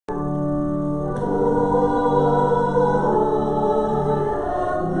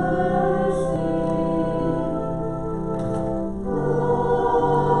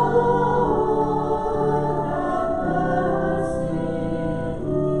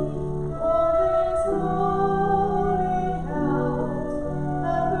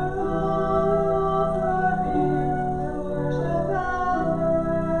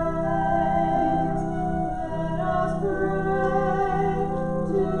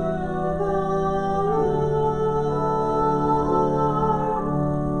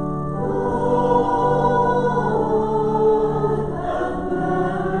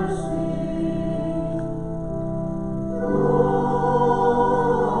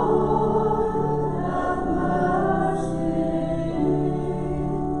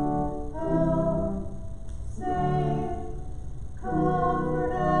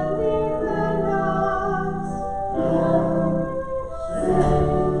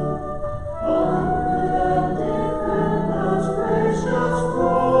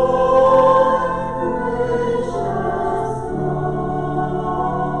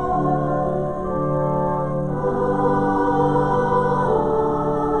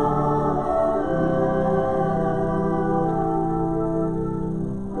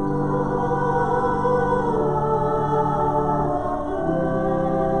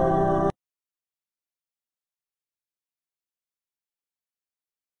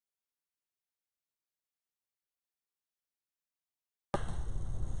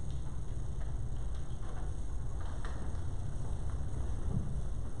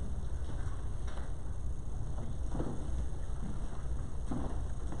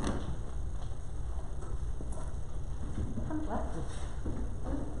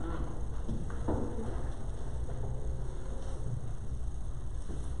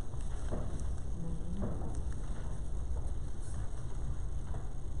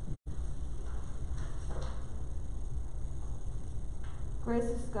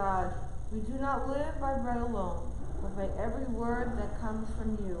gracious God, we do not live by bread alone, but by every word that comes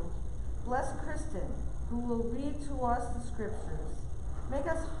from you. Bless Kristen, who will read to us the scriptures. Make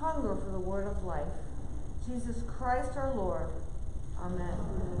us hunger for the word of life. Jesus Christ our Lord. Amen.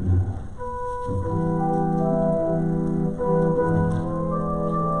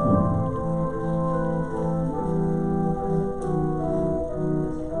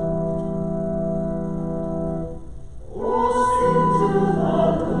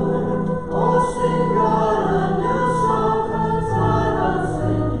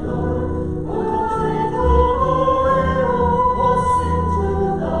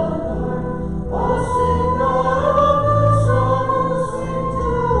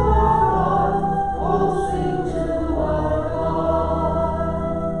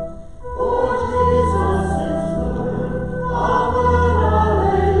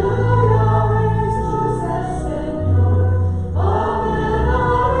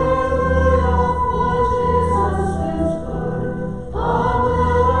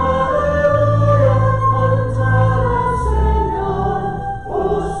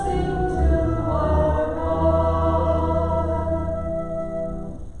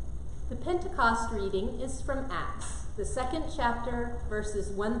 The second chapter, verses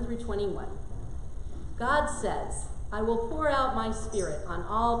 1 through 21. God says, I will pour out my spirit on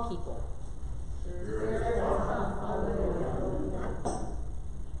all people.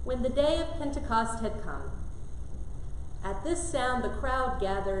 When the day of Pentecost had come, at this sound the crowd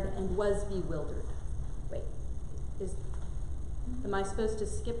gathered and was bewildered. Wait, am I supposed to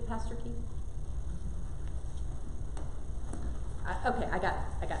skip Pastor Keith? Okay, I got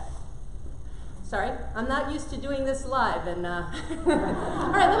it. Sorry, I'm not used to doing this live, and all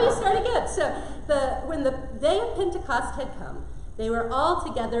right, let me start again. So, when the day of Pentecost had come, they were all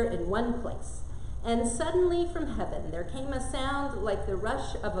together in one place, and suddenly from heaven there came a sound like the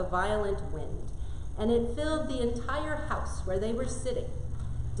rush of a violent wind, and it filled the entire house where they were sitting.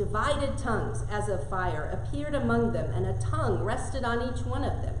 Divided tongues as of fire appeared among them, and a tongue rested on each one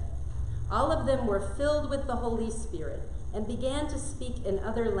of them. All of them were filled with the Holy Spirit, and began to speak in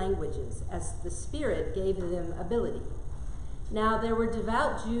other languages, as the Spirit gave them ability. Now there were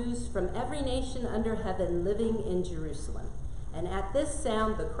devout Jews from every nation under heaven living in Jerusalem. And at this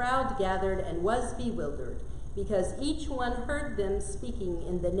sound the crowd gathered and was bewildered, because each one heard them speaking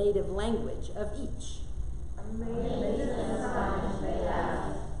in the native language of each. Amazed and astonished they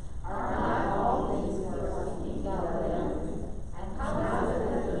asked, are not all these words speaking Galileans? And how is it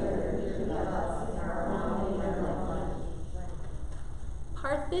that we are hearing of us in our own native language?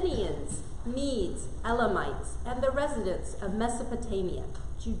 Parthians, Medes, Elamites, and the residents of Mesopotamia,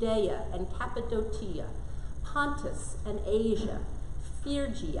 Judea and Cappadocia, Pontus and Asia,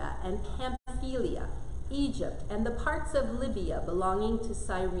 Phrygia and Pamphylia, Egypt and the parts of Libya belonging to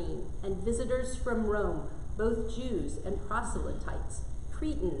Cyrene, and visitors from Rome, both Jews and proselytes,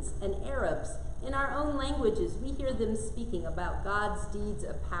 Cretans and Arabs. In our own languages we hear them speaking about God's deeds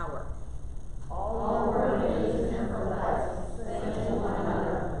of power. All were amazed and perplexed, saying to one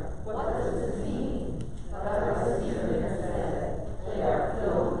another, what does this mean? But our Spirit said, they are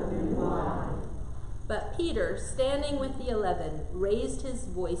filled with new wine. But Peter, standing with the 11, raised his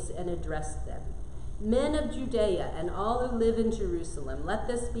voice and addressed them. Men of Judea and all who live in Jerusalem, let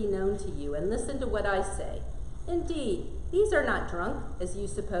this be known to you, and listen to what I say. Indeed, these are not drunk, as you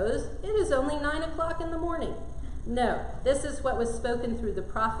suppose. It is only 9 o'clock in the morning. No, this is what was spoken through the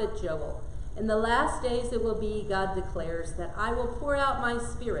prophet Joel. In the last days it will be, God declares, that I will pour out my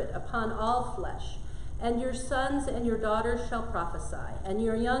Spirit upon all flesh, and your sons and your daughters shall prophesy, and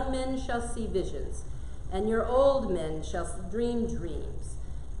your young men shall see visions, and your old men shall dream dreams.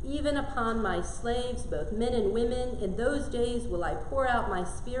 Even upon my slaves, both men and women, in those days will I pour out my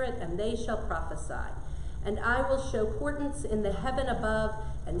Spirit, and they shall prophesy. And I will show portents in the heaven above,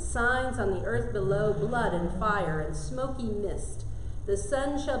 and signs on the earth below, blood and fire and smoky mist. The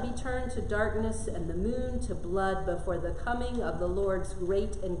sun shall be turned to darkness and the moon to blood before the coming of the Lord's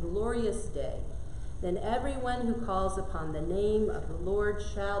great and glorious day. Then everyone who calls upon the name of the Lord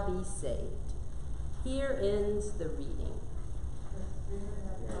shall be saved. Here ends the reading.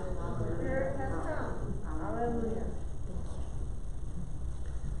 Spirit has come. Hallelujah.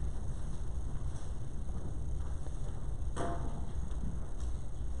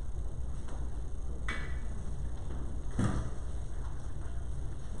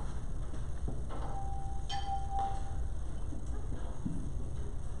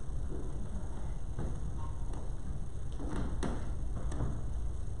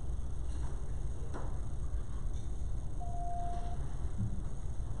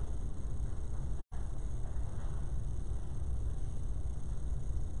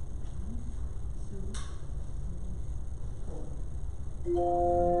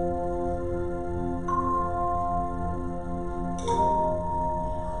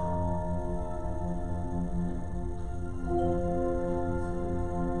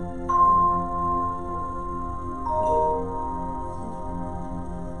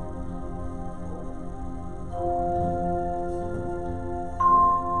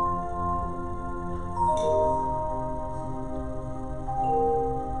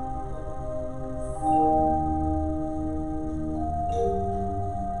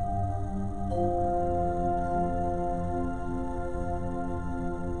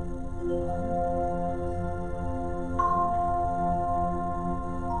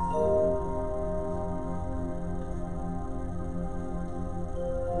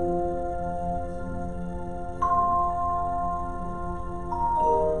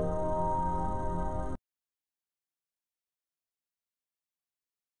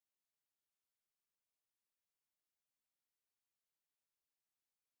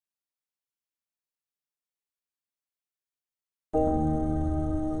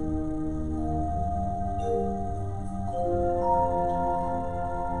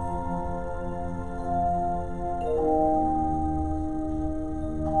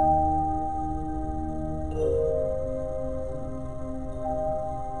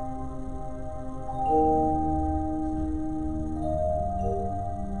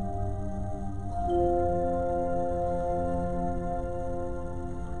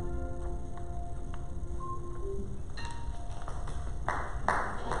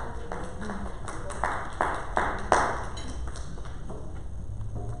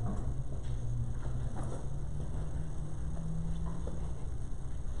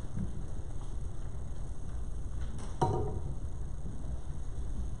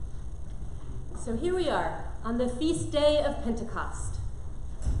 So here we are on the feast day of Pentecost,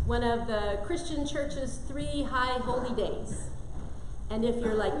 one of the Christian church's 3 high holy days. And if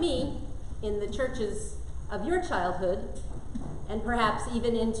you're like me, in the churches of your childhood, and perhaps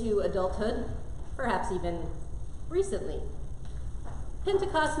even into adulthood, perhaps even recently,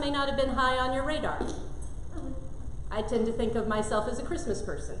 Pentecost may not have been high on your radar. I tend to think of myself as a Christmas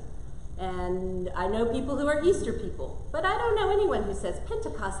person. And I know people who are Easter people, but I don't know anyone who says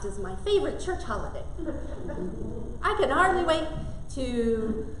Pentecost is my favorite church holiday. I can hardly wait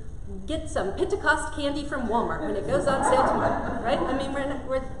to get some Pentecost candy from Walmart when it goes on sale tomorrow, right? I mean,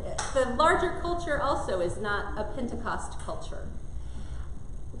 the larger culture also is not a Pentecost culture.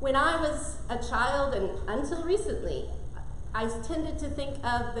 When I was a child, and until recently, I tended to think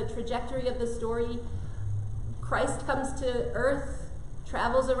of the trajectory of the story. Christ comes to earth,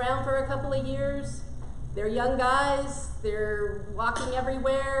 travels around for a couple of years. They're young guys, they're walking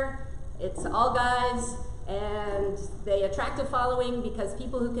everywhere. It's all guys, and they attract a following because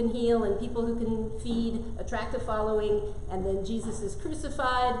people who can heal and people who can feed attract a following, and then Jesus is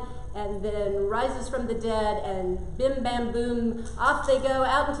crucified and then rises from the dead, and bim bam boom, off they go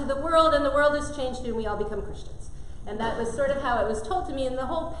out into the world, and the world is changed and we all become Christians. And that was sort of how it was told to me, and the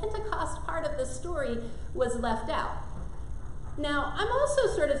whole Pentecost part of the story was left out. Now, I'm also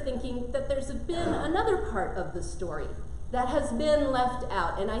sort of thinking that there's been another part of the story that has been left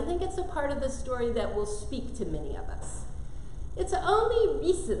out, and I think it's a part of the story that will speak to many of us. It's only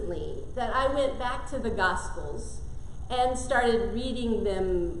recently that I went back to the Gospels and started reading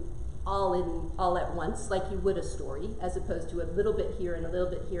them all at once, like you would a story, as opposed to a little bit here and a little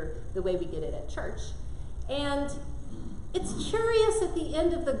bit here, the way we get it at church. And it's curious at the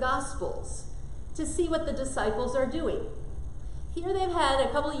end of the Gospels to see what the disciples are doing. Here they've had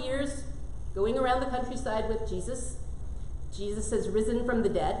a couple of years going around the countryside with Jesus. Jesus has risen from the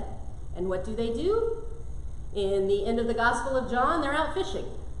dead. And what do? In the end of the Gospel of John, they're out fishing.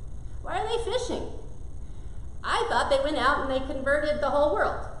 Why are they fishing? I thought they went out and they converted the whole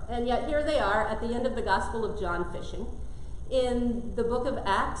world. And yet here they are at the end of the Gospel of John fishing. In the book of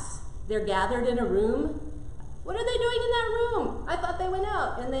Acts, they're gathered in a room. What are they doing in that room? I thought they went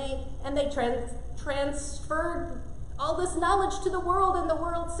out and they transferred all this knowledge to the world, and the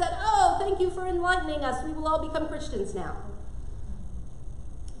world said, "Oh, thank you for enlightening us. We will all become Christians now."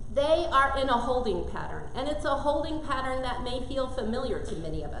 They are in a holding pattern, and it's a holding pattern that may feel familiar to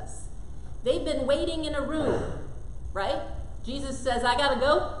many of us. They've been waiting in a room, right? Jesus says, "I gotta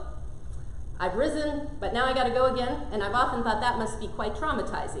go. I've risen, but now I gotta go again." And I've often thought that must be quite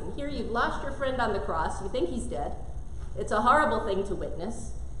traumatizing. Here you've lost your friend on the cross. You think he's dead. It's a horrible thing to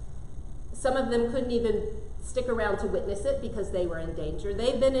witness. Some of them couldn't even stick around to witness it because they were in danger.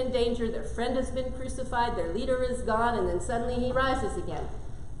 They've been in danger. Their friend has been crucified. Their leader is gone, and then suddenly he rises again.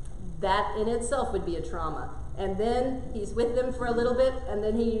 That in itself would be a trauma. And then he's with them for a little bit, and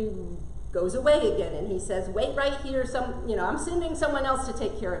then he goes away again, and he says, wait right here, I'm sending someone else to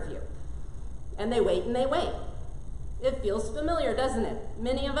take care of you. And they wait and they wait. It feels familiar, doesn't it?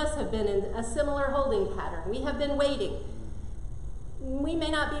 Many of us have been in a similar holding pattern. We have been waiting. We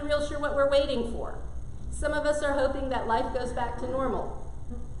may not be real sure what we're waiting for. Some of us are hoping that life goes back to normal,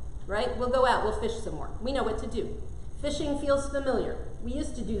 right? We'll go out, we'll fish some more. We know what to do. Fishing feels familiar. We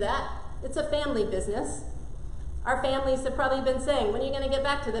used to do that. It's a family business. Our families have probably been saying, when are you going to get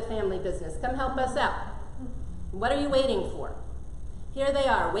back to the family business? Come help us out. What are you waiting for? Here they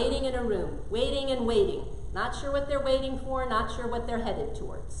are, waiting in a room, waiting and waiting. Not sure what they're waiting for, not sure what they're headed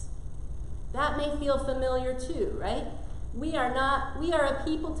towards. That may feel familiar too, right? We are a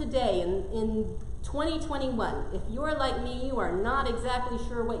people today in 2021. If you're like me, you are not exactly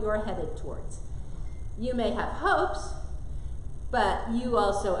sure what you're headed towards. You may have hopes, but you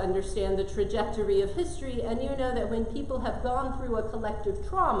also understand the trajectory of history, and you know that when people have gone through a collective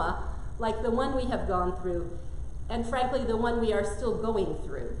trauma, like the one we have gone through, and frankly, the one we are still going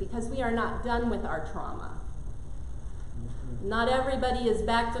through, because we are not done with our trauma. Not everybody is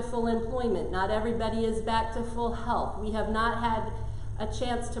back to full employment. Not everybody is back to full health. We have not had a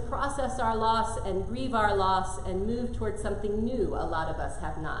chance to process our loss and grieve our loss and move towards something new. A lot of us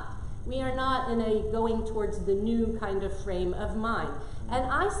have not. We are not in a going towards the new kind of frame of mind. And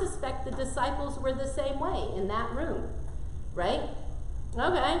I suspect the disciples were the same way in that room, right?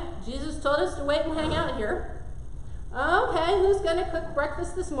 Okay, Jesus told us to wait and hang out here. Okay, who's going to cook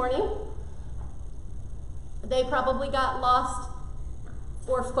breakfast this morning? They probably got lost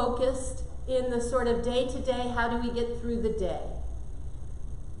or focused in the sort of day-to-day, how do we get through the day?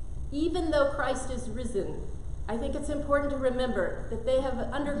 Even though Christ is risen, I think it's important to remember that they have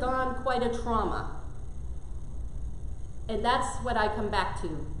undergone quite a trauma. And that's what I come back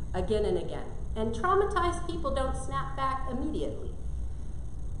to again and again. And traumatized people don't snap back immediately.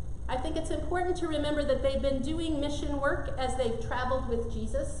 I think it's important to remember that they've been doing mission work as they've traveled with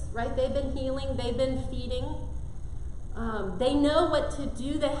Jesus, right? They've been healing, they've been feeding. They know what to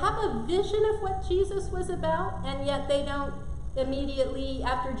do. They have a vision of what Jesus was about, and yet they don't immediately,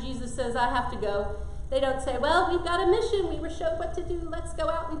 after Jesus says, I have to go, they don't say, well, we've got a mission, we were showed what to do, let's go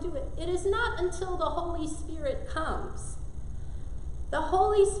out and do it. It is not until the Holy Spirit comes. The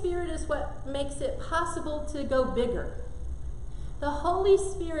Holy Spirit is what makes it possible to go bigger. The Holy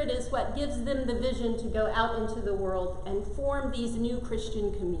Spirit is what gives them the vision to go out into the world and form these new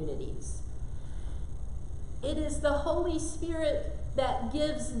Christian communities. It is the Holy Spirit that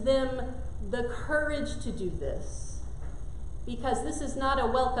gives them the courage to do this, because this is not a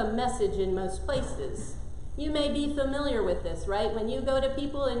welcome message in most places. You may be familiar with this, right? When you go to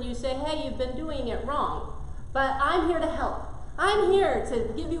people and you say, hey, you've been doing it wrong, but I'm here to help. I'm here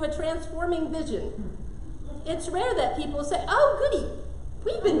to give you a transforming vision. It's rare that people say, oh, goody,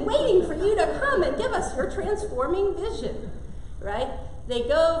 we've been waiting for you to come and give us your transforming vision, right? They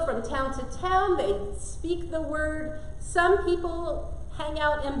go from town to town, they speak the word. Some people hang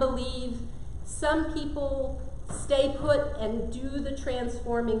out and believe. Some people stay put and do the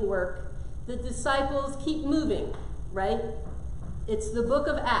transforming work. The disciples keep moving, right? It's the book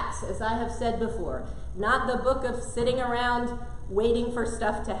of Acts, as I have said before, not the book of sitting around waiting for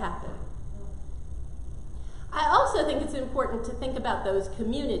stuff to happen. I also think it's important to think about those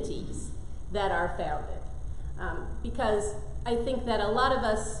communities that are founded, because I think that a lot of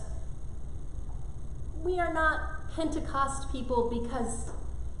us, we are not Pentecost people because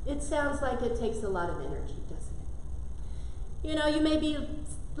it sounds like it takes a lot of energy, doesn't it? You know, you may be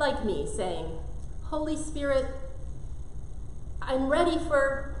like me saying, Holy Spirit, I'm ready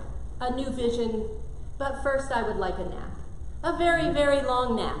for a new vision, but first I would like a nap. A very, very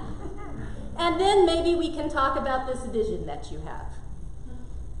long nap. And then maybe we can talk about this vision that you have.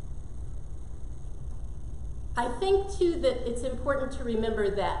 I think, too, that it's important to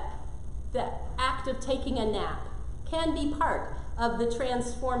remember that the act of taking a nap can be part of the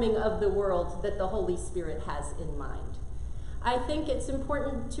transforming of the world that the Holy Spirit has in mind. I think it's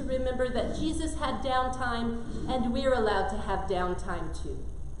important to remember that Jesus had downtime, and we're allowed to have downtime, too.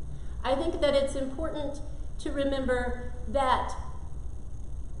 I think that it's important to remember that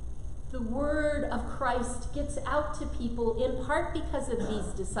the word of Christ gets out to people in part because of these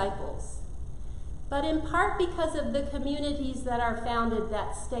disciples, but in part because of the communities that are founded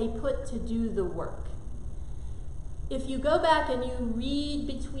that stay put to do the work. If you go back and you read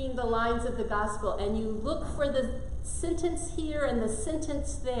between the lines of the gospel and you look for the sentence here and the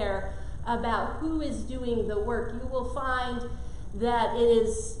sentence there about who is doing the work, you will find that it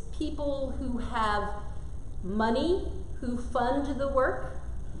is people who have money who fund the work.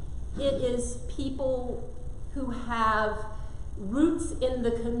 It is people who have roots in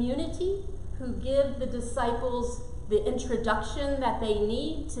the community who give the disciples the introduction that they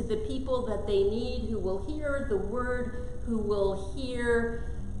need to the people that they need, who will hear the word, who will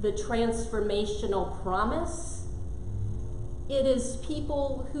hear the transformational promise. It is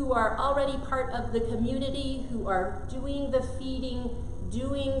people who are already part of the community, who are doing the feeding,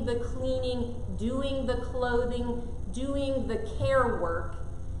 doing the cleaning, doing the clothing, doing the care work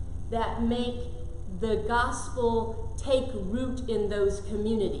that make the gospel take root in those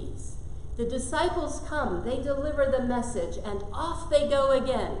communities. The disciples come, they deliver the message, and off they go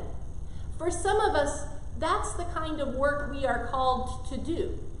again. For some of us, that's the kind of work we are called to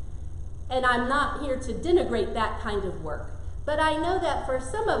do. And I'm not here to denigrate that kind of work. But I know that for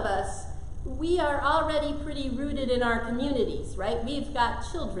some of us, we are already pretty rooted in our communities, right? We've got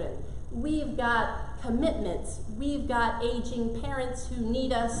children, we've got commitments, we've got aging parents who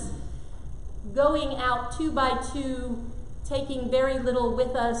need us, going out 2 by 2, taking very little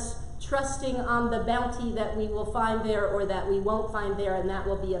with us, trusting on the bounty that we will find there or that we won't find there, and that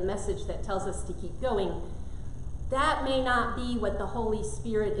will be a message that tells us to keep going. That may not be what the Holy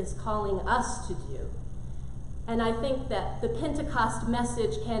Spirit is calling us to do. And I think that the Pentecost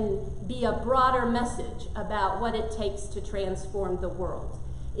message can be a broader message about what it takes to transform the world.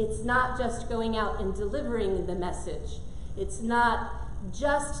 It's not just going out and delivering the message. It's not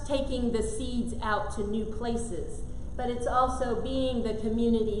just taking the seeds out to new places, but it's also being the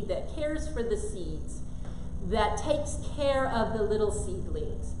community that cares for the seeds, that takes care of the little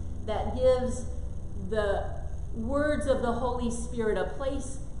seedlings, that gives the words of the Holy Spirit a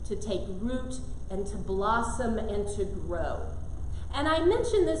place to take root and to blossom and to grow. And I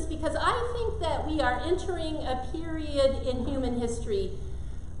mention this because I think that we are entering a period in human history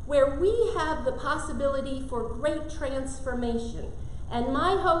where we have the possibility for great transformation. And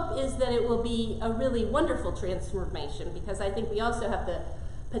my hope is that it will be a really wonderful transformation, because I think we also have the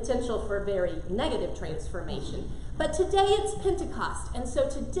potential for very negative transformation. But today it's Pentecost, and so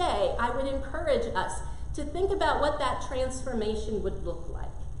today I would encourage us to think about what that transformation would look like.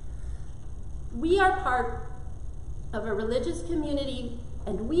 We are part of a religious community,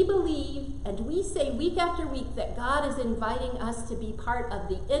 and we believe, and we say week after week, that God is inviting us to be part of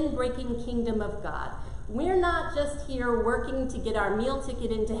the in-breaking kingdom of God. We're not just here working to get our meal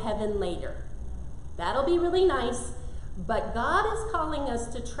ticket into heaven later. That'll be really nice, but God is calling us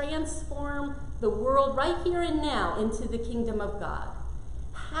to transform the world right here and now into the kingdom of God.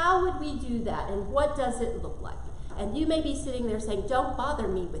 How would we do that, and what does it look like? And you may be sitting there saying, don't bother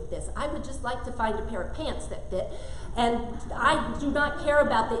me with this. I would just like to find a pair of pants that fit, and I do not care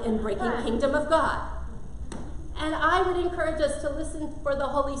about the in-breaking kingdom of God. And I would encourage us to listen for the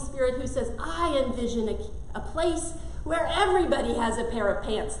Holy Spirit who says, I envision a place where everybody has a pair of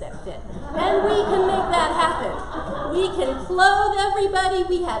pants that fit. And we can make that happen. We can clothe everybody.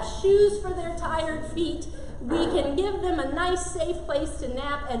 We have shoes for their tired feet. We can give them a nice, safe place to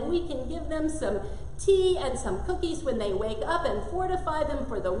nap, and we can give them some tea and some cookies when they wake up and fortify them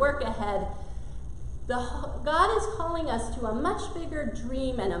for the work ahead. God is calling us to a much bigger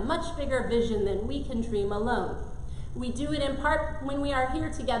dream and a much bigger vision than we can dream alone. We do it in part when we are here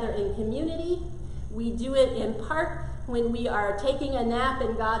together in community. We do it in part when we are taking a nap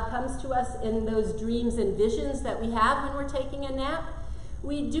and God comes to us in those dreams and visions that we have when we're taking a nap.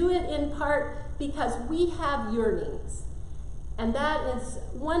 We do it in part because we have yearnings. And that is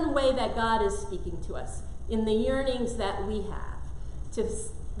one way that God is speaking to us, in the yearnings that we have, to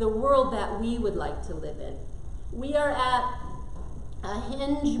the world that we would like to live in. We are at a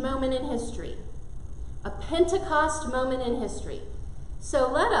hinge moment in history, a Pentecost moment in history.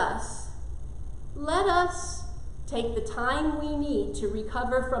 So let us take the time we need to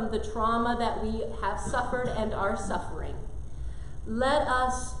recover from the trauma that we have suffered and are suffering. Let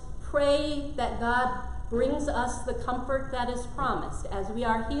us pray that God brings us the comfort that is promised as we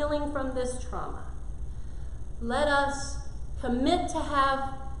are healing from this trauma. Let us commit to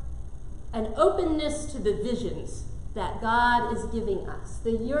have an openness to the visions that God is giving us,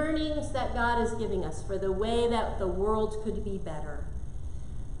 the yearnings that God is giving us for the way that the world could be better.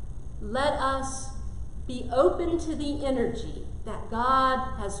 Let us be open to the energy that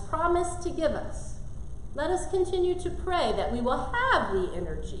God has promised to give us. Let us continue to pray that we will have the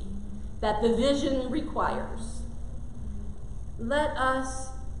energy that the vision requires. Let us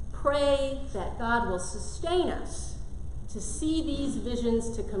pray that God will sustain us to see these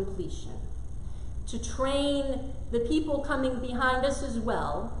visions to completion, to train the people coming behind us as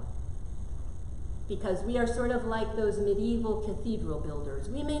well, because we are sort of like those medieval cathedral builders.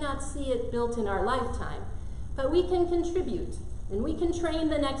 We may not see it built in our lifetime, but we can contribute, and we can train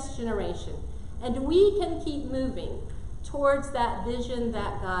the next generation, and we can keep moving towards that vision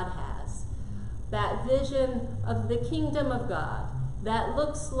that God has. That vision of the kingdom of God that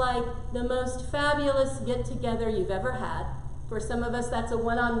looks like the most fabulous get-together you've ever had. For some of us, that's a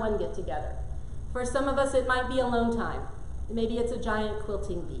one-on-one get-together. For some of us, it might be alone time. Maybe it's a giant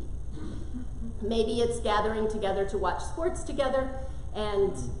quilting bee. Maybe it's gathering together to watch sports together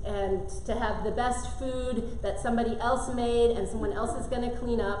and to have the best food that somebody else made and someone else is going to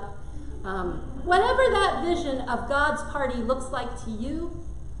clean up. Whatever that vision of God's party looks like to you,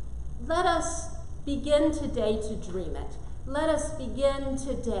 let us begin today to dream it. Let us begin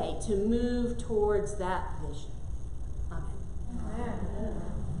today to move towards that vision. Amen. Amen.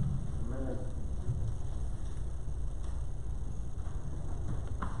 Amen.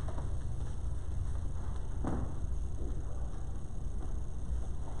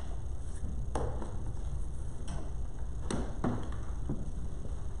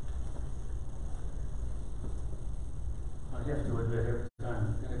 I have to admit, every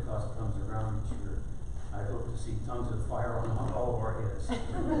time Pentecost comes around each year, I hope to see tongues of fire on all of our heads.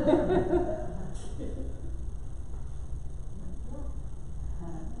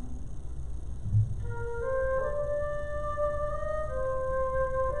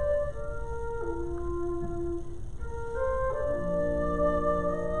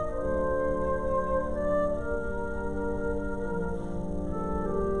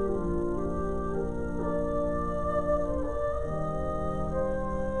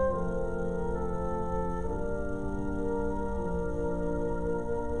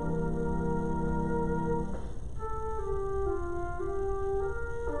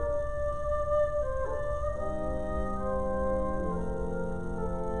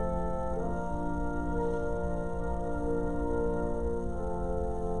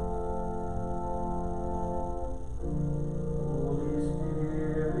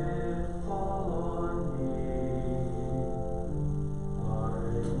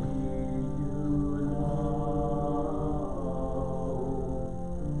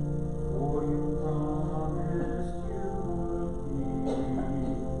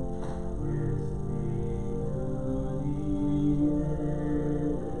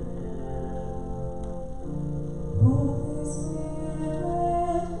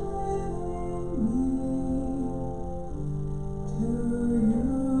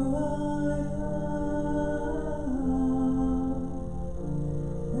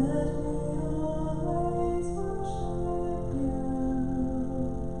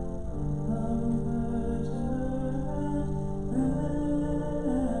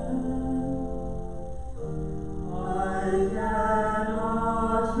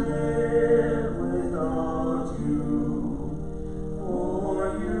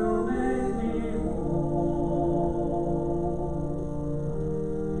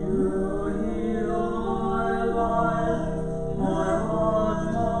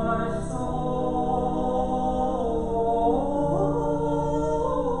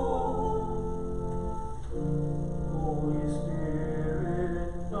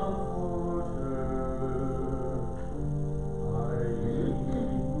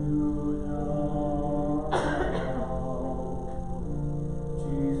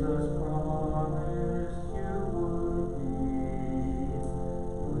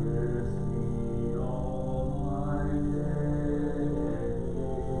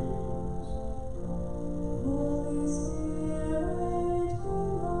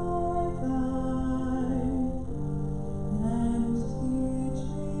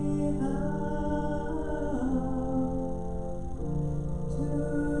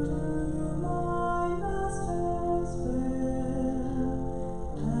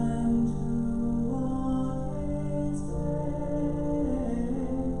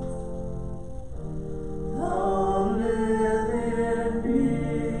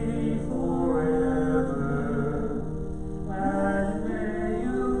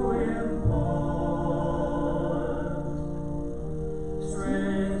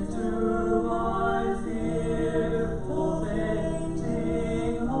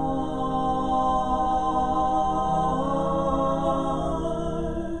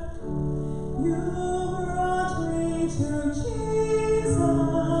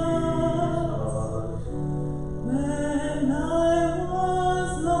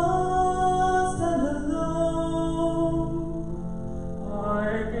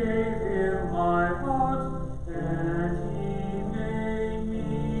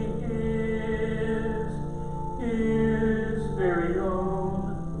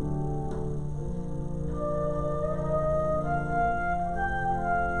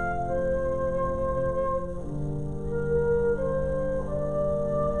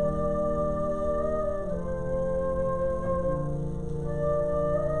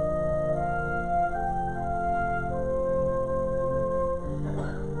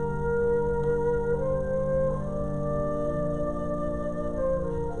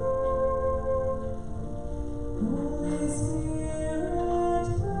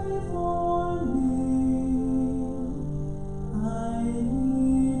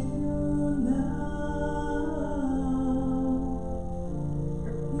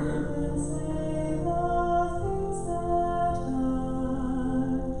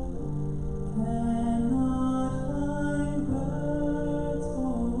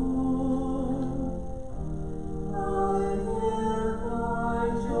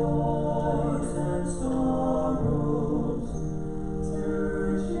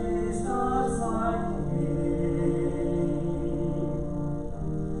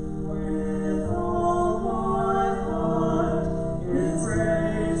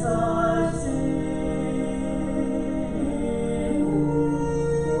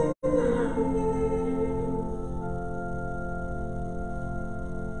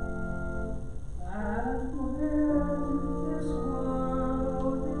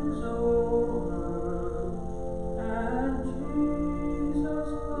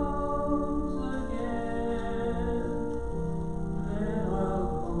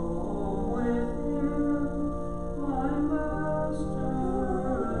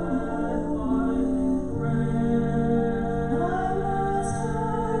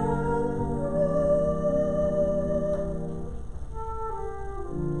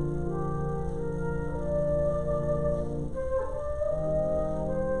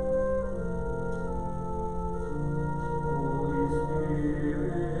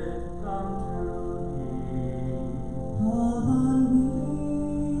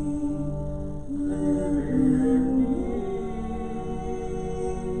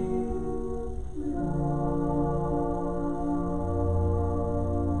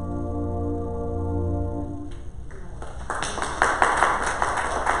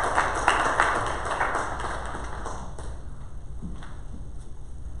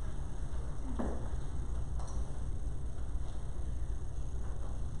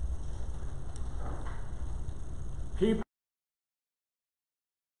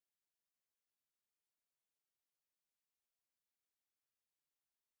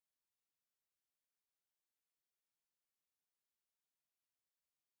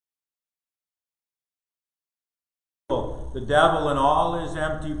 the devil and all his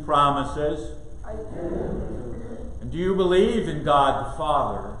empty promises? I do. And do you believe in God the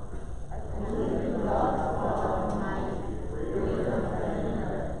Father? I believe in God the Father Almighty, creator of heaven and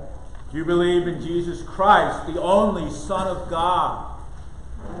earth. Do you believe in Jesus Christ, the only Son of God?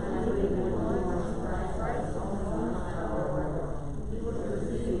 I believe in one Christ, only Son of Lord. He was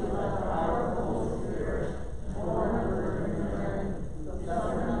conceived by the power of the Holy Spirit, born of the Virgin Mary,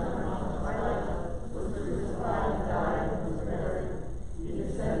 suffered under Pontius Pilate, was crucified and died and was buried. He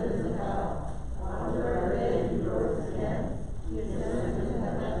descended into hell. On the third day he rose again. He ascended into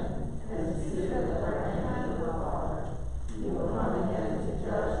heaven and is seated at the right hand of the Father. He will come again to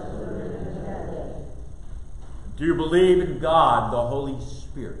judge the living and the dead. Do you believe in God, the Holy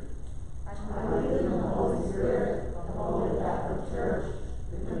Spirit? I believe in the Holy Spirit, the Holy Catholic Church,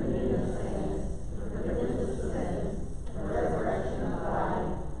 the communion of saints, the forgiveness of sins, the resurrection of the body,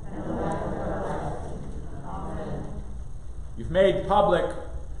 and the life everlasting. Amen. You've made public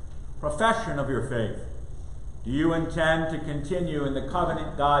profession of your faith. Do you intend to continue in the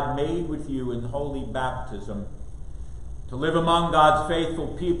covenant God made with you in holy baptism, to live among God's faithful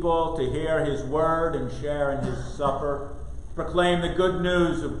people, to hear his word and share in his supper, proclaim the good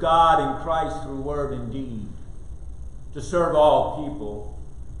news of God in Christ through word and deed, to serve all people,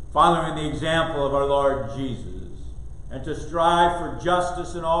 following the example of our Lord Jesus, and to strive for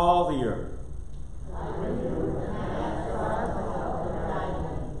justice in all the earth?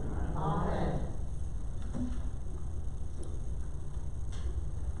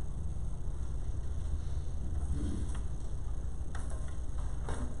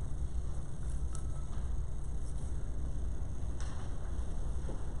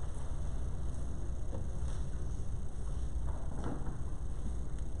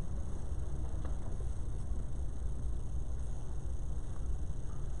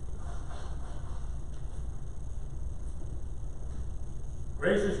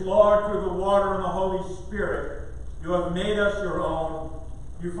 Gracious Lord, through the water and the Holy Spirit, you have made us your own.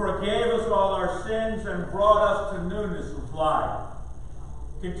 You forgave us all our sins and brought us to newness of life.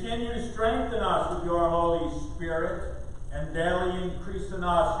 Continue to strengthen us with your Holy Spirit and daily increase in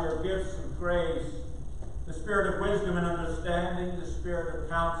us your gifts of grace, the spirit of wisdom and understanding, the spirit of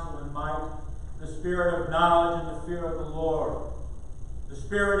counsel and might, the spirit of knowledge and the fear of the Lord, the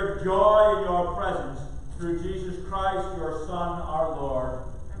spirit of joy in your presence, through Jesus Christ, your Son, our Lord.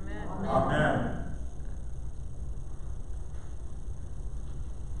 Amen. Amen.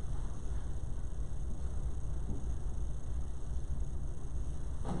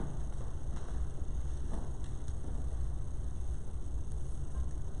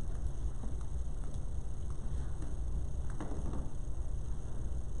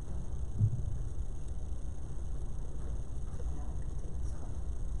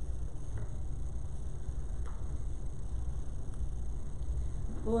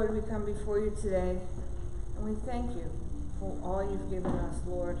 Lord, we come before you today, and we thank you for all you've given us,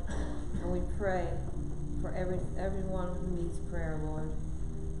 Lord. And we pray for everyone who needs prayer, Lord.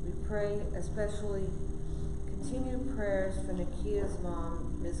 We pray especially continued prayers for Nikia's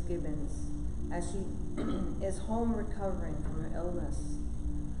mom, Miss Gibbons, as she is home recovering from her illness.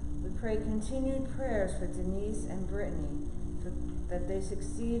 We pray continued prayers for Denise and Brittany, that they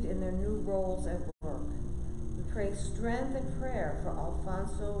succeed in their new roles at work. We pray strength and prayer for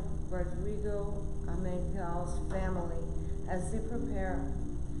Alfonso Rodrigo Amengal's family as they prepare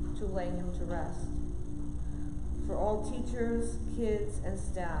to lay him to rest. For all teachers, kids, and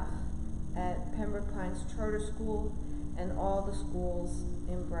staff at Pembroke Pines Charter School and all the schools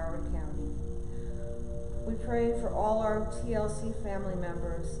in Broward County. We pray for all our TLC family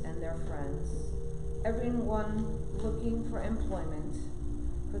members and their friends, everyone looking for employment,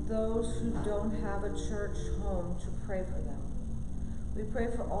 for those who don't have a church home to pray for them. We pray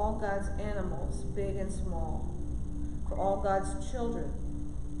for all God's animals, big and small, for all God's children.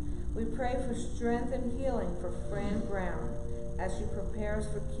 We pray for strength and healing for Fran Brown as she prepares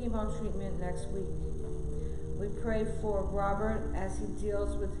for chemo treatment next week. We pray for Robert as he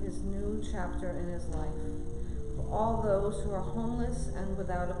deals with his new chapter in his life, for all those who are homeless and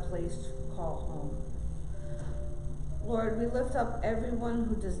without a place to call home. Lord, we lift up everyone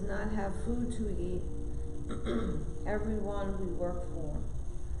who does not have food to eat, everyone we work for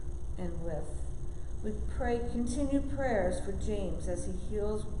and with. We pray continued prayers for James as he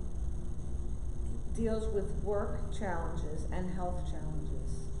deals with work challenges and health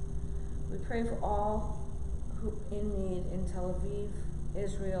challenges. We pray for all who in need in Tel Aviv,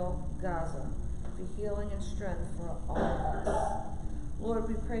 Israel, Gaza, for healing and strength for all of us. Lord,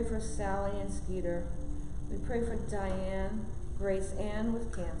 we pray for Sally and Skeeter. We pray for Diane, Grace Ann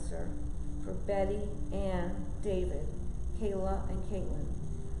with cancer, for Betty, Ann, David, Kayla, and Caitlin.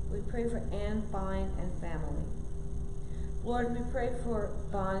 We pray for Ann Fine and family. Lord, we pray for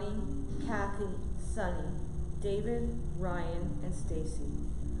Bonnie, Kathy, Sonny, David, Ryan, and Stacy.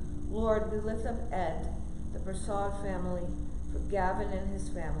 Lord, we lift up Ed, the Broussard family, for Gavin and his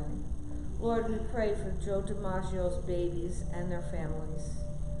family. Lord, we pray for Joe DiMaggio's babies and their families.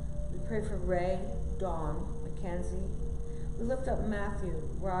 We pray for Ray, Dawn, Mackenzie. We lift up Matthew,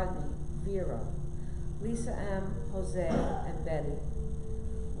 Rodney, Vera, Lisa M., Jose, and Betty.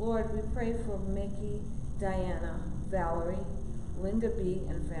 Lord, we pray for Mickey, Diana, Valerie, Linda B.,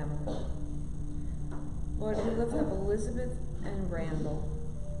 and family. Lord, we lift up Elizabeth and Randall,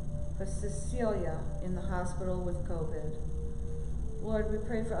 for Cecilia in the hospital with COVID. Lord, we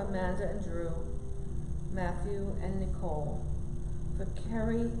pray for Amanda and Drew, Matthew and Nicole, for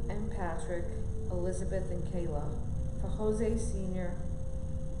Kerry and Patrick, Elizabeth and Kayla, for Jose Sr.,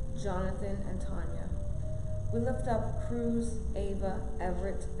 Jonathan and Tanya. We lift up Cruz, Ava,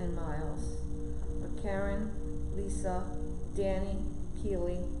 Everett, and Miles, for Karen, Lisa, Danny,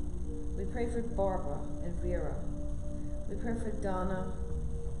 Keely. We pray for Barbara and Vera. We pray for Donna,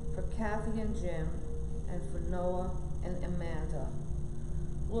 for Kathy and Jim, and for Noah and Amanda.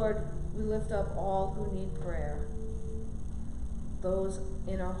 Lord, we lift up all who need prayer, those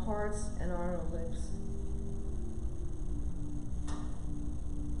in our hearts and on our lips.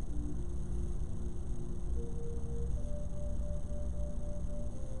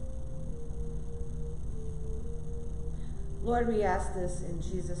 Lord, we ask this in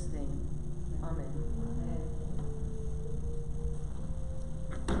Jesus' name. Amen.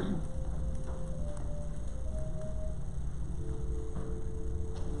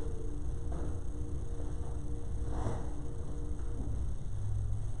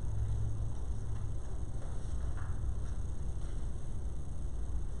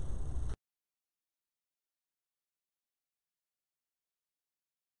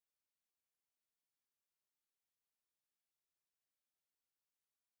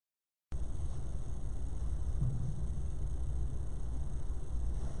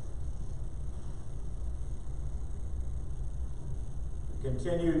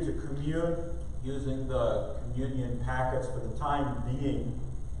 Continue to commune using the communion packets for the time being.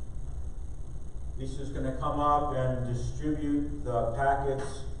 Lisa's going to come up and distribute the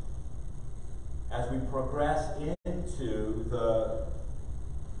packets as we progress into the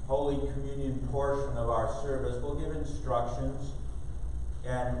Holy Communion portion of our service. We'll give instructions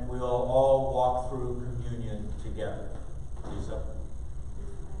and we'll all walk through communion together. Lisa.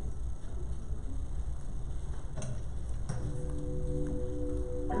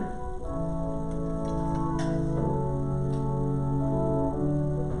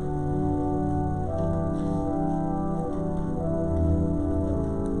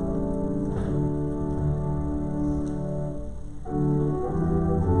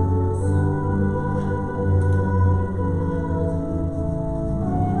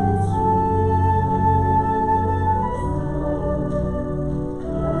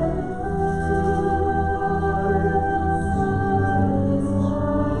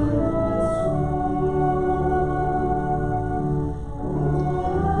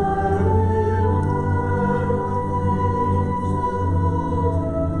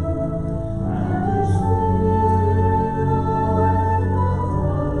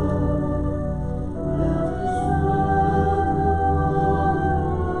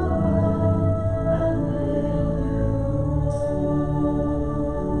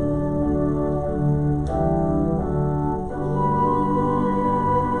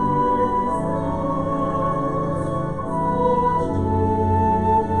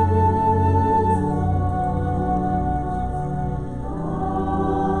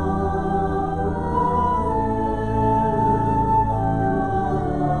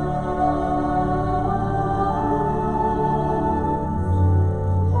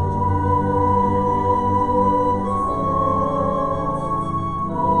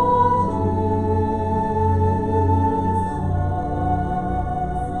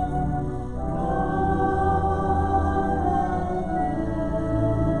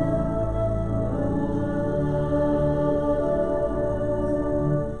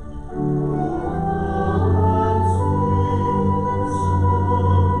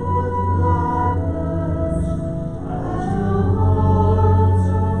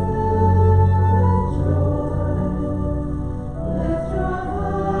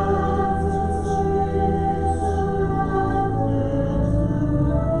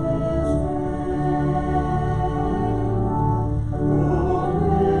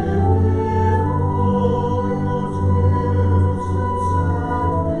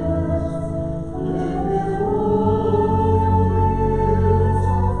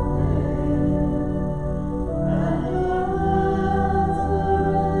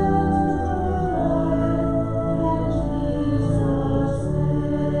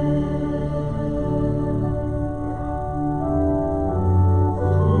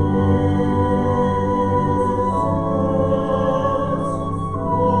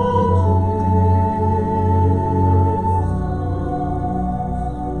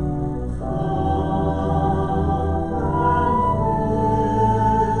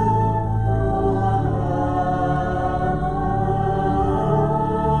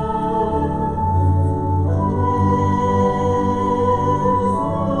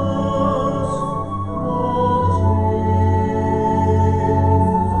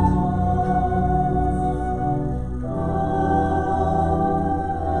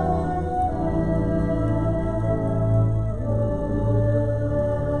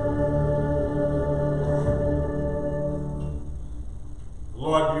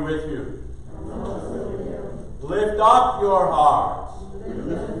 your hearts.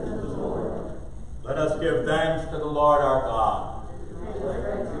 Let us give thanks to the Lord our God.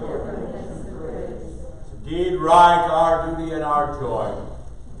 It's indeed right, our duty and our joy,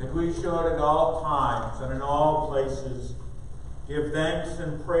 that we should at all times and in all places give thanks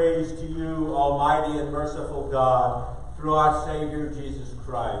and praise to you, Almighty and merciful God, through our Savior Jesus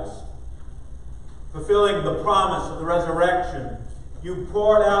Christ. Fulfilling the promise of the resurrection, you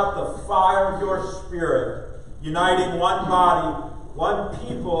poured out the fire of your Spirit, uniting one body, one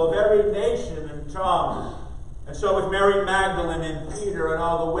people of every nation and tongue. And so with Mary Magdalene and Peter and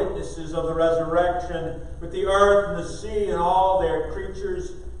all the witnesses of the resurrection, with the earth and the sea and all their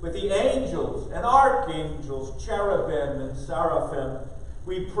creatures, with the angels and archangels, cherubim and seraphim,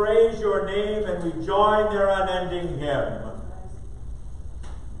 we praise your name and we join their unending hymn.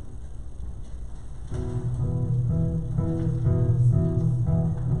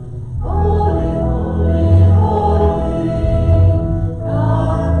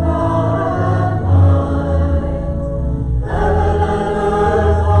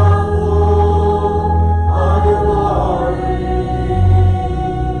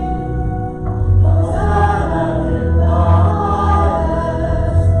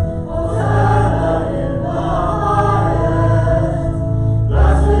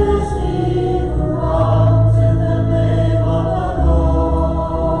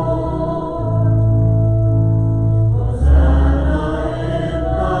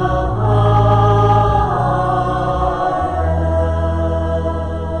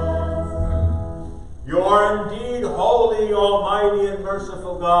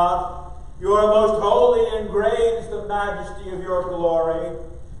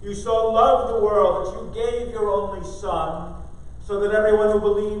 You so loved the world that you gave your only Son, so that everyone who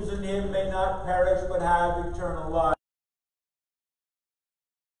believes in him may not perish but have eternal life.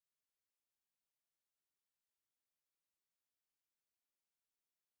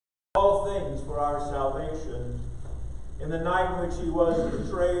 All things for our salvation. In the night in which he was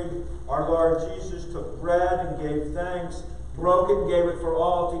betrayed, our Lord Jesus took bread and gave thanks, broke it and gave it for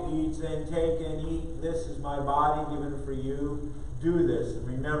all to eat, saying, "Take and eat, this is my body given for you. Do this in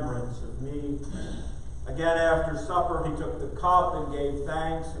remembrance of me." Again, after supper, he took the cup and gave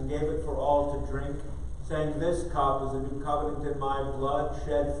thanks and gave it for all to drink, saying, "This cup is a new covenant in my blood,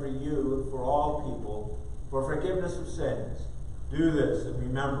 shed for you and for all people, for forgiveness of sins. Do this in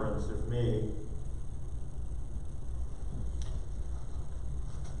remembrance of me."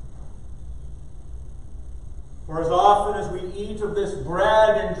 For as often as we eat of this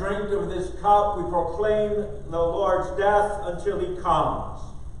bread and drink of this cup, we proclaim the Lord's death until he comes.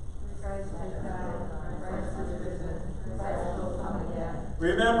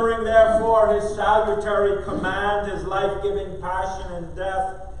 Remembering, therefore, his salutary command, his life-giving passion and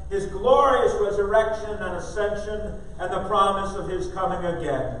death, his glorious resurrection and ascension, and the promise of his coming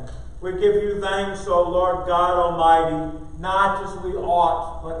again, we give you thanks, O Lord God Almighty, not as we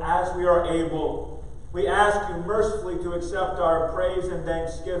ought, but as we are able. We ask you mercifully to accept our praise and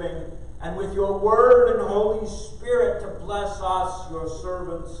thanksgiving, and with your word and Holy Spirit to bless us, your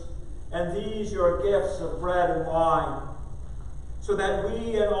servants, and these your gifts of bread and wine, so that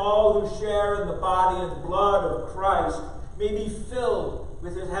we and all who share in the body and blood of Christ may be filled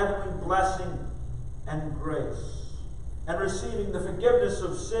with his heavenly blessing and grace, and receiving the forgiveness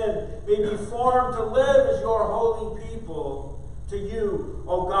of sin, may be formed to live as your holy people. To you,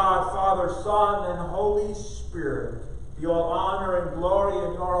 O God, Father, Son, and Holy Spirit, be all honor and glory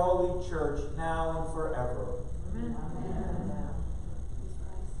in your holy church, now and forever. Amen. Amen.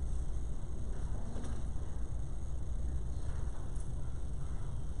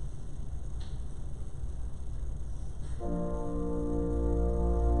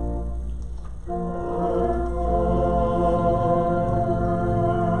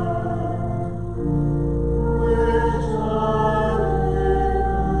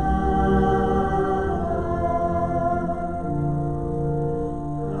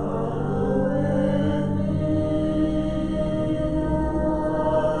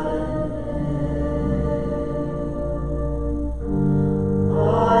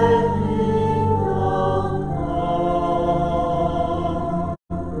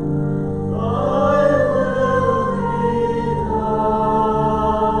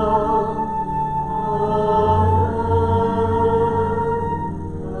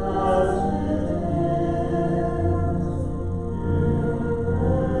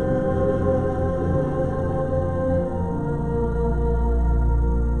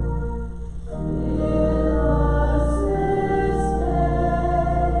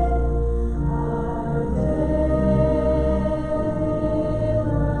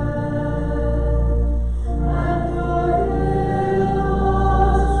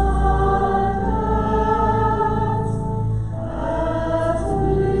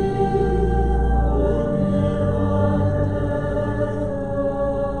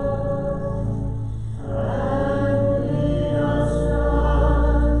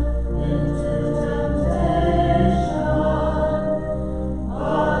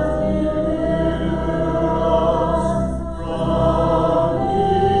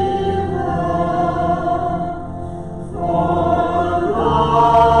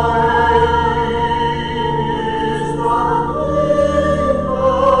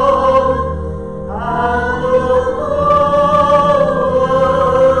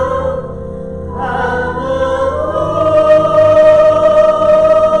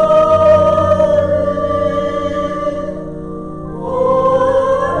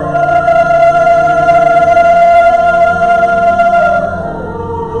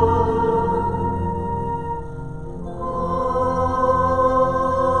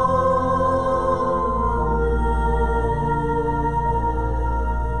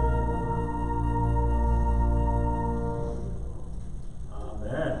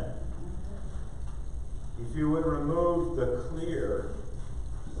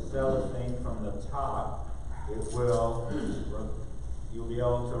 cellophane from the top, you'll be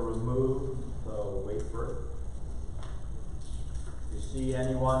able to remove the wafer. If you see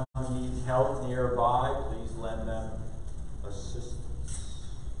anyone who needs help nearby, please lend them assistance.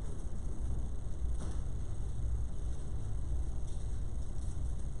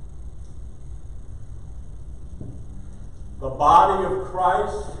 The body of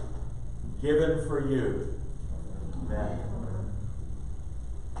Christ given for you. Amen.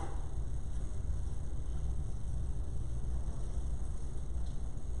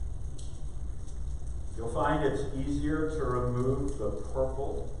 You'll find it's easier to remove the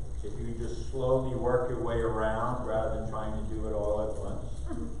purple if you just slowly work your way around rather than trying to do it all at once.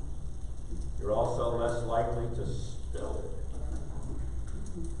 You're also less likely to spill it.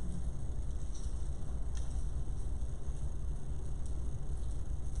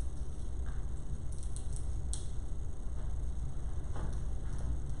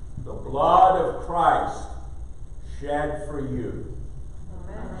 The blood of Christ shed for you.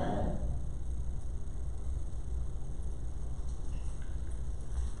 Amen.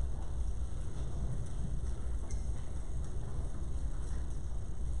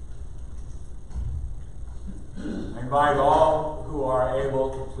 I invite all who are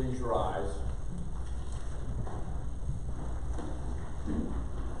able to please rise.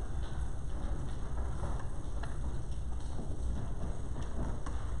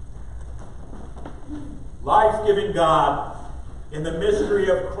 Life-giving God, in the mystery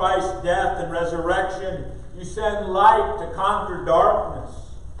of Christ's death and resurrection, you send light to conquer darkness,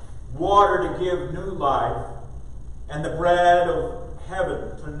 water to give new life, and the bread of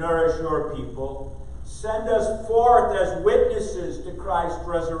heaven to nourish your people. Send us forth as witnesses to Christ's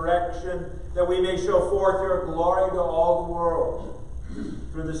resurrection, that we may show forth your glory to all the world.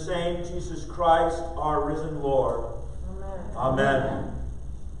 Through the same Jesus Christ, our risen Lord. Amen. Amen.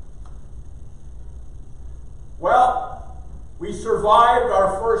 Well, we survived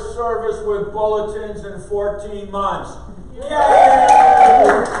our first service with bulletins in 14 months.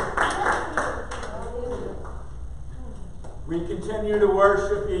 Yay! We continue to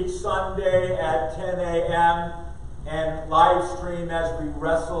worship each Sunday at 10 a.m. and live stream as we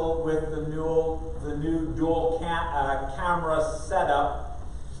wrestle with the new dual camera setup.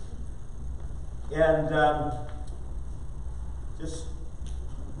 And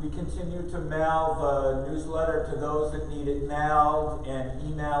we continue to mail the newsletter to those that need it mailed and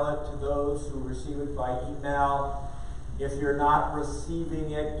email it to those who receive it by email. If you're not receiving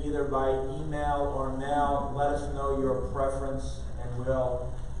it either by email or mail, let us know your preference and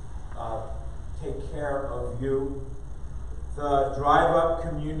we'll take care of you. The drive-up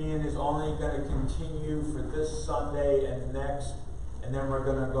communion is only going to continue for this Sunday and next, and then we're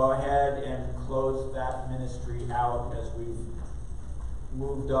going to go ahead and close that ministry out as we've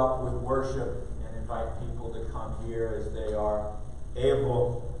moved up with worship and invite people to come here as they are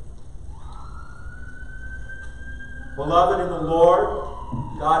able. Beloved in the Lord,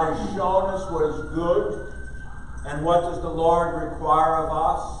 God has shown us what is good, and what does the Lord require of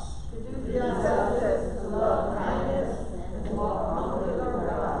us? To do justice, to love kindness, and to walk humbly with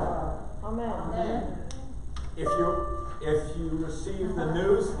God. Amen. If you receive the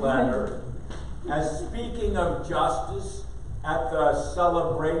newsletter, as speaking of justice, at the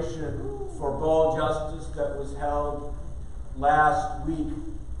celebration for Bowl Justice that was held last week,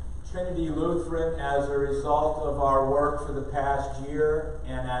 Trinity Lutheran, as a result of our work for the past year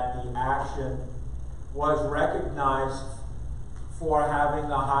and at the action, was recognized for having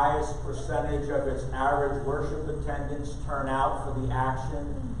the highest percentage of its average worship attendance turnout for the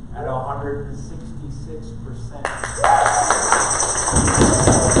action at 166%.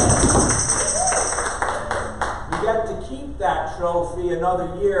 We get to keep that trophy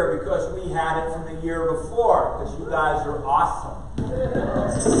another year because we had it from the year before, because you guys are awesome.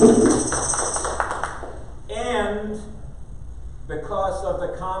 And because of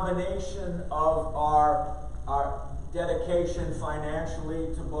the combination of our dedication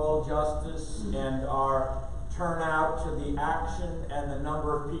financially to Bowl Justice and our turnout to the action and the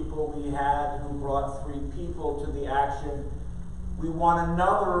number of people we had who brought 3 people to the action, we won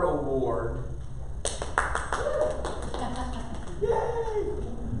another award. Yay!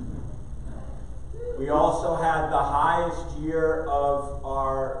 We also had the highest year of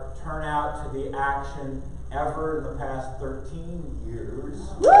our turnout to the action ever in the past 13 years.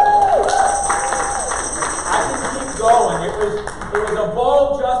 I can keep going. It was a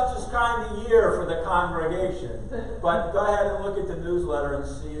Bowl Justice kind of year for the congregation. But go ahead and look at the newsletter and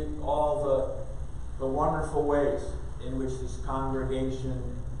see all the wonderful ways in which this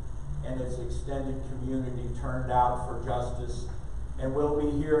congregation and its extended community turned out for justice. And we'll be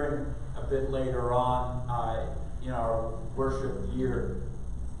hearing a bit later on in our worship year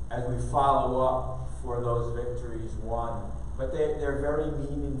as we follow up for those victories won. But they're very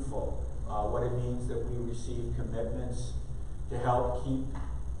meaningful. What it means that we receive commitments to help keep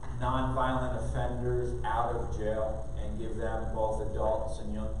nonviolent offenders out of jail and give them, both adults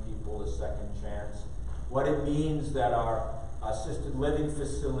and young people, a second chance. What it means that our assisted living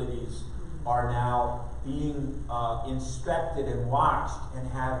facilities are now being inspected and watched and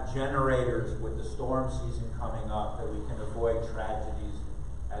have generators with the storm season coming up, that we can avoid tragedies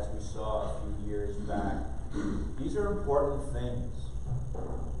as we saw a few years back. These are important things.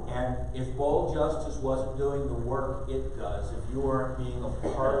 And if bold justice wasn't doing the work it does, if you weren't being a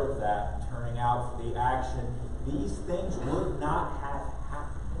part of that and turning out for the action, these things would not have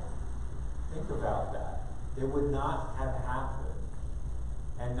happened. Think about that. They would not have happened.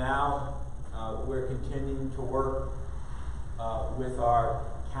 And now we're continuing to work with our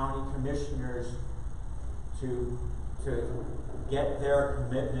county commissioners to get their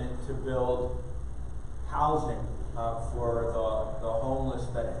commitment to build housing for the homeless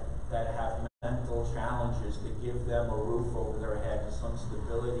that have mental challenges, to give them a roof over their head and some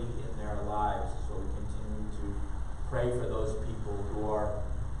stability in their lives. So we continue to pray for those people who are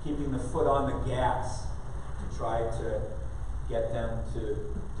keeping the foot on the gas to try to get them to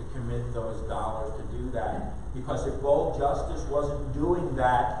commit those dollars to do that. Because if bold justice wasn't doing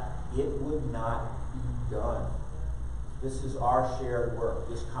that, it would not be done. This is our shared work,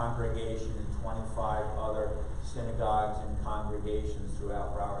 this congregation and 25 other synagogues and congregations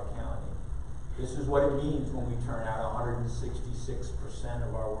throughout Broward County. This is what it means when we turn out 166%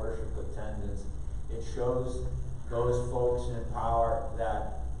 of our worship attendance. It shows those folks in power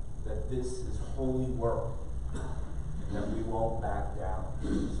that this is holy work and that we won't back down.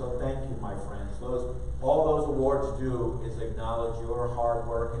 So thank you, my friends. All those awards do is acknowledge your hard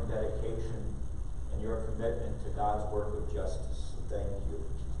work and dedication and your commitment to God's work of justice. So thank you.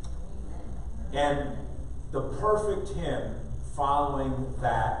 And the perfect hymn following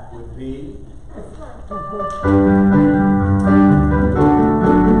that would be